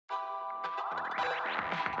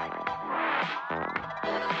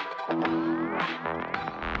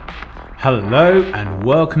Hello and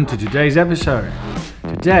welcome to today's episode.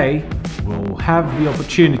 Today we'll have the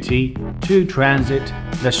opportunity to transit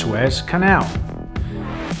the Suez Canal.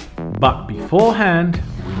 But beforehand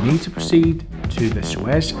we need to proceed to the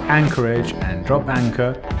Suez anchorage and drop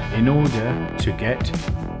anchor in order to get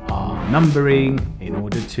our numbering in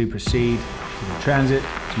order to proceed to the transit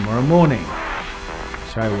tomorrow morning.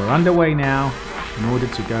 So we're underway now in order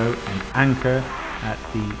to go and anchor at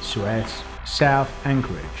the Suez South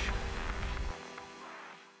anchorage.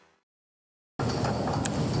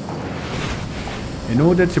 In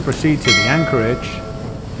order to proceed to the anchorage,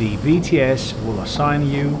 the VTS will assign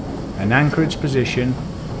you an anchorage position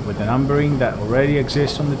with the numbering that already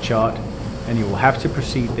exists on the chart, and you will have to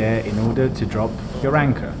proceed there in order to drop your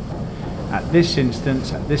anchor. At this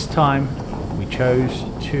instance, at this time, we chose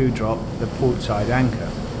to drop the portside anchor.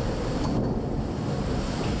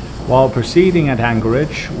 While proceeding at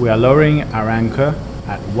anchorage, we are lowering our anchor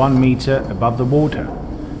at 1 meter above the water.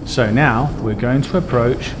 So now we're going to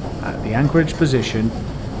approach at the anchorage position,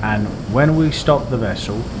 and when we stop the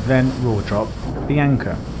vessel, then we'll drop the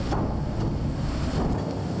anchor.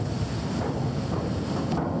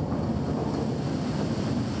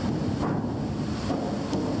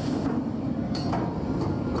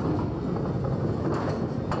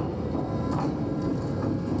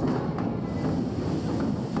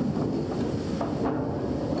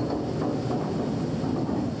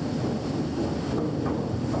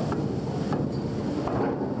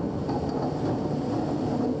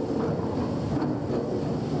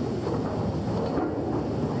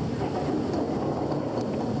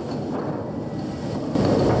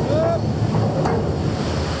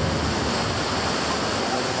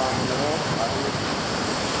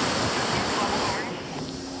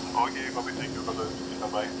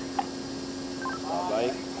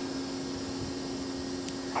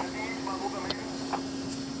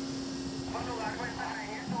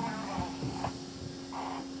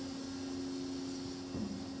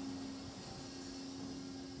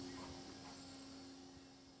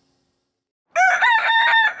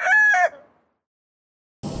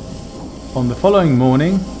 On the following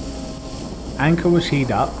morning, anchor was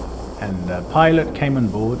heaved up and the pilot came on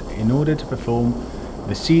board in order to perform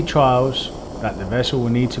the sea trials that the vessel will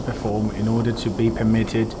need to perform in order to be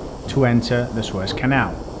permitted to enter the Suez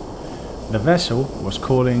Canal. The vessel was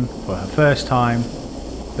calling for her first time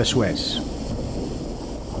the Suez.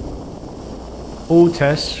 All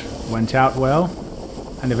tests went out well,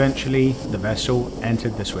 and eventually the vessel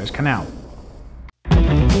entered the Suez Canal.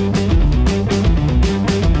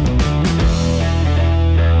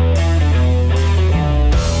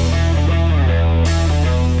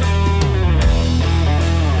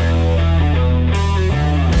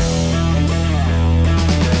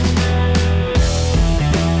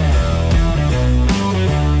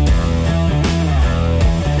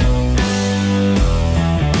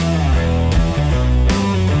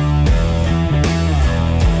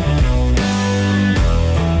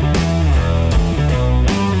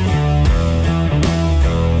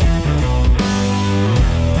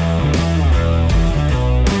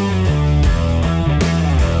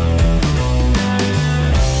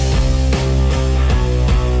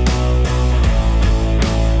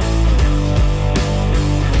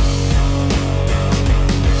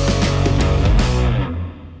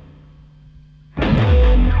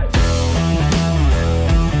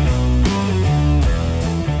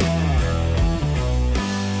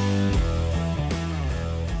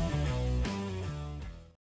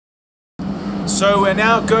 So we're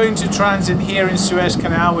now going to transit here in Suez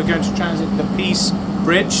Canal. We're going to transit the Peace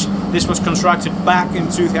Bridge. This was constructed back in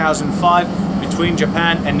 2005 between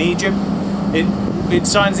Japan and Egypt. It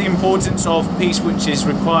signs the importance of peace, which is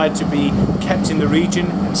required to be kept in the region,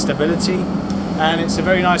 and stability. And it's a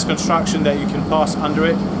very nice construction that you can pass under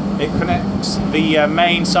it. It connects the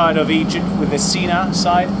main side of Egypt with the Sinai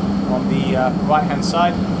side on the right hand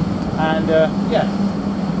side. And yeah,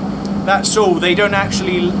 that's all. They don't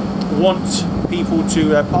actually want people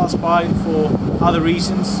to pass by for other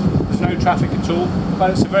reasons. There's no traffic at all, but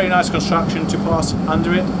it's a very nice construction to pass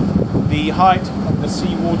under it. The height of the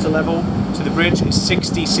sea water level to the bridge is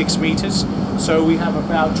 66 meters, so we have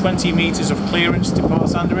about 20 meters of clearance to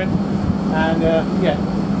pass under it. And yeah,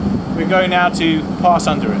 we're going now to pass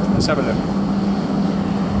under it. Let's have a look.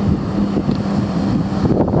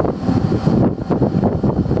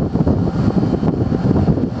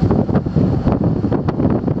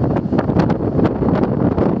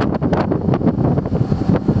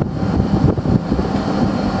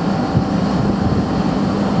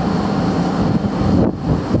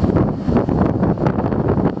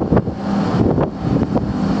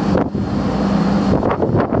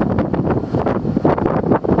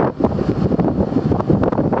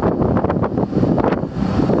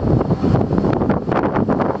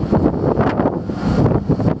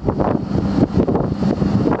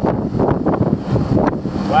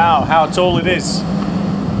 how tall it is.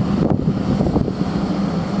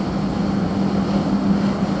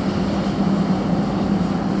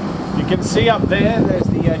 You can see up there's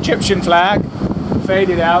the Egyptian flag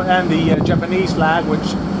faded out, and the Japanese flag, which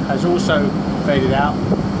has also faded out,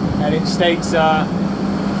 and it states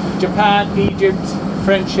Japan-Egypt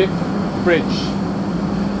Friendship Bridge,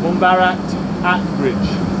 At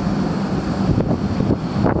Bridge.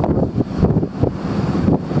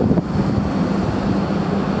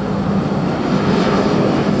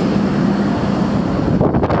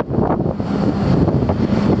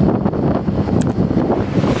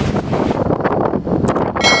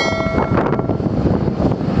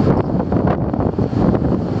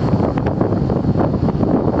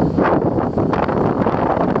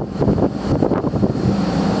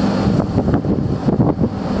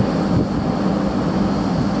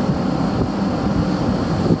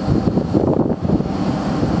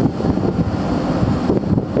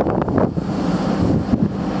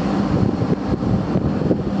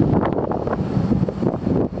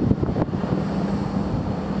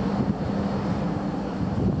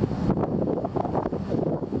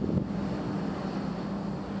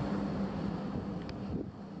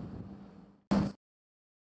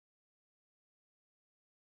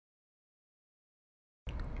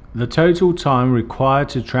 The total time required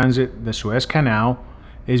to transit the Suez Canal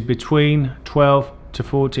is between 12 to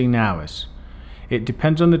 14 hours. It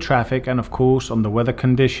depends on the traffic and of course on the weather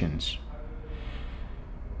conditions.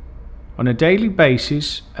 On a daily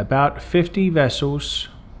basis, about 50 vessels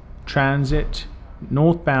transit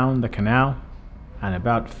northbound the canal and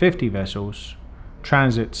about 50 vessels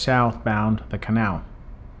transit southbound the canal.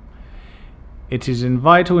 It is in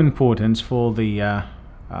vital importance for the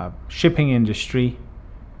shipping industry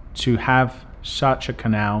to have such a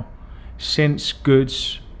canal, since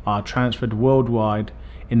goods are transferred worldwide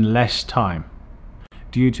in less time,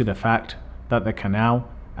 due to the fact that the canal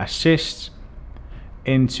assists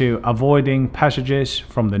into avoiding passages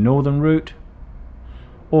from the northern route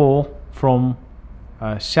or from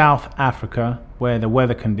South Africa, where the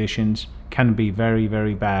weather conditions can be very,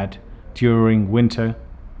 very bad during winter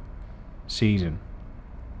season.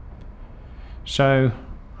 So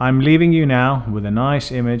I'm leaving you now with a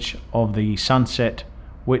nice image of the sunset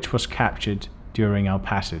which was captured during our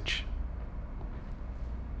passage.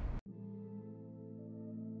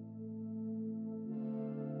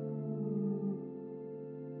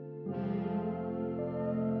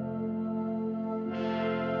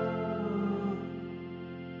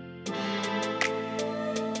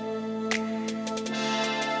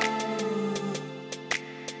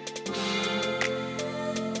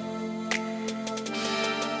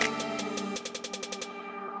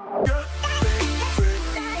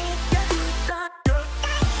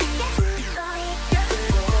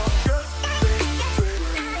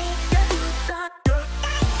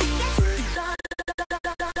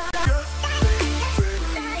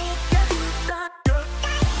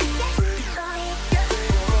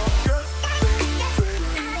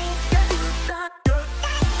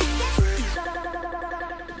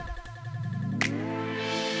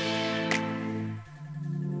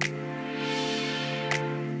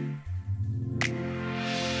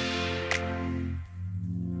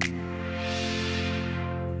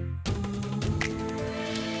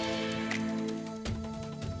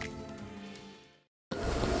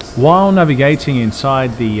 While navigating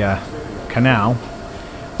inside the canal,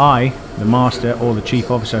 I, the master or the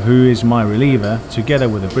chief officer, who is my reliever, together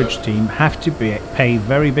with the bridge team, have to pay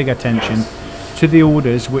very big attention to the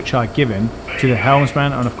orders which are given to the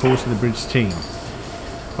helmsman and of course to the bridge team.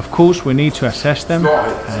 Of course we need to assess them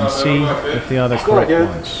and see if they are the correct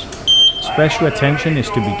ones. Special attention is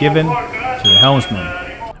to be given to the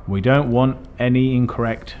helmsman. We don't want any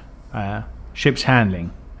incorrect ship's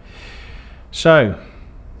handling. So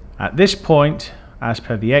at this point, as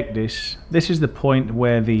per the ECDIS, this is the point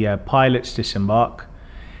where the pilots disembark,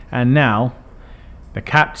 and now the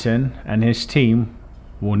captain and his team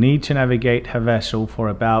will need to navigate her vessel for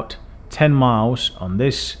about 10 miles on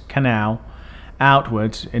this canal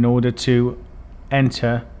outwards in order to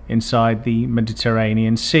enter inside the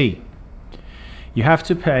Mediterranean Sea. You have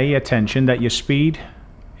to pay attention that your speed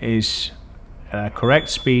is correct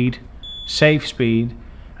speed, safe speed,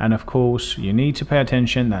 and of course you need to pay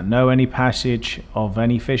attention that any passage of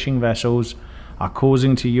any fishing vessels are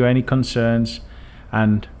causing to you any concerns,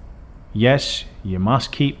 and yes, you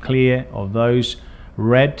must keep clear of those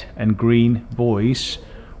red and green buoys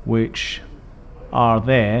which are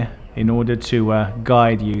there in order to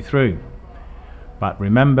guide you through. But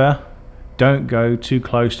remember, don't go too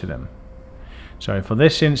close to them. So for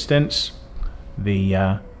this instance,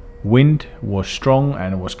 the wind was strong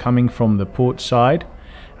and was coming from the port side,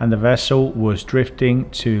 and the vessel was drifting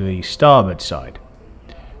to the starboard side.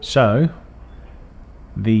 So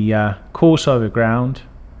the course over ground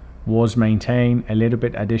was maintained a little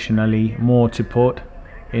bit additionally more to port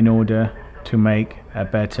in order to make a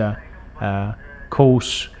better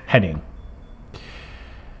course heading.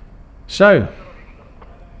 So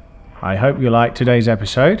I hope you liked today's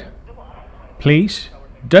episode. Please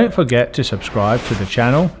don't forget to subscribe to the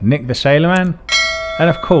channel Nick the Sailorman, and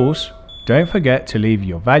of course don't forget to leave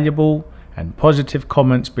your valuable and positive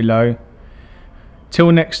comments below.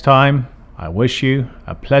 Till next time, I wish you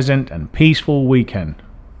a pleasant and peaceful weekend.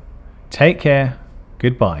 Take care.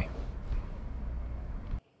 Goodbye.